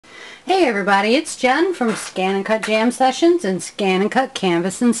Hey everybody, it's Jen from ScanNCut Jam Sessions and ScanNCut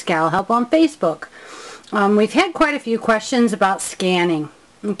Canvas and Scal Help on Facebook. We've had quite a few questions about scanning.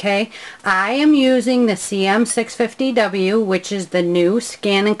 Okay, I am using the CM650W, which is the new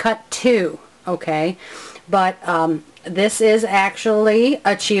ScanNCut2. Okay, but this is actually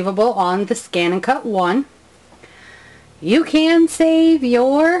achievable on the ScanNCut1. You can save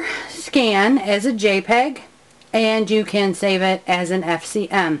your scan as a JPEG, and you can save it as an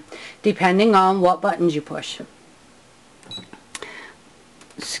FCM depending on what buttons you push.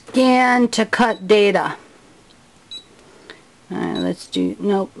 Scan to cut data. Let's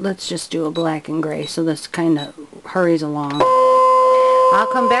just do a black and gray so this kind of hurries along. I'll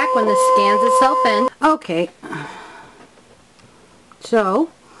come back when this scans itself in. Okay, so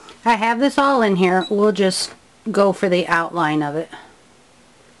I have this all in here. We'll just go for the outline of it.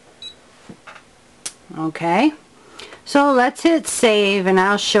 Okay, so let's hit save and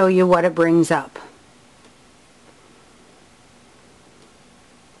I'll show you what it brings up.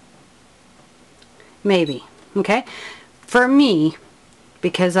 Maybe. Okay, for me,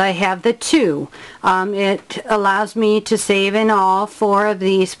 because I have the 2, it allows me to save in all 4 of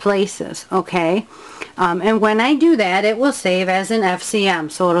these places. Okay, and when I do that, it will save as an FCM,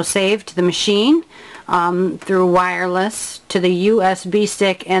 so it'll save to the machine, through wireless to the USB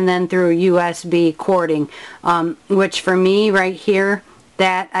stick, and then through USB cording, which for me right here,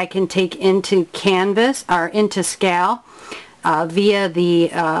 that I can take into Canvas or into Scal via the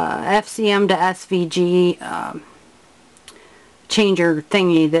FCM to SVG changer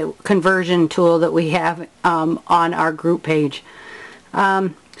thingy, the conversion tool that we have on our group page.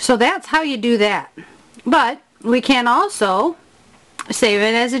 So that's how you do that. But we can also save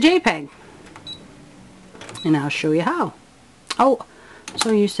it as a JPEG. And I'll show you how. Oh, so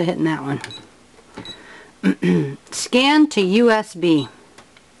used to hitting that one. Scan to USB.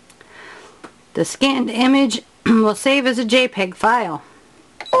 The scanned image will save as a JPEG file.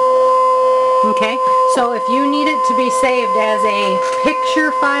 Okay, so if you need it to be saved as a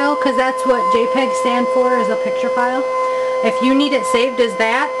picture file, because that's what JPEG stand for, is a picture file. If you need it saved as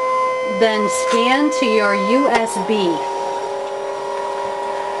that, then scan to your USB.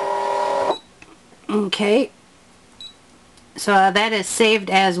 Okay, so that is saved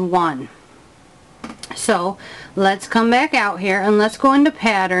as 1. So let's come back out here and let's go into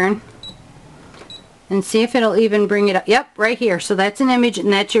pattern and see if it'll even bring it up. Yep, right here. So that's an image,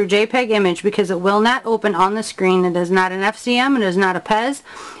 and that's your JPEG image, because it will not open on the screen. It is not an FCM, it is not a PEZ,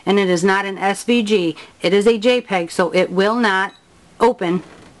 and it is not an SVG. It is a JPEG, so it will not open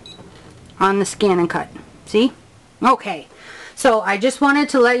on the ScanNCut. See? Okay. So I just wanted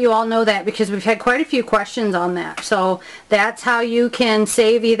to let you all know that, because we've had quite a few questions on that. So that's how you can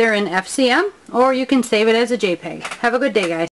save either an FCM or you can save it as a JPEG. Have a good day, guys.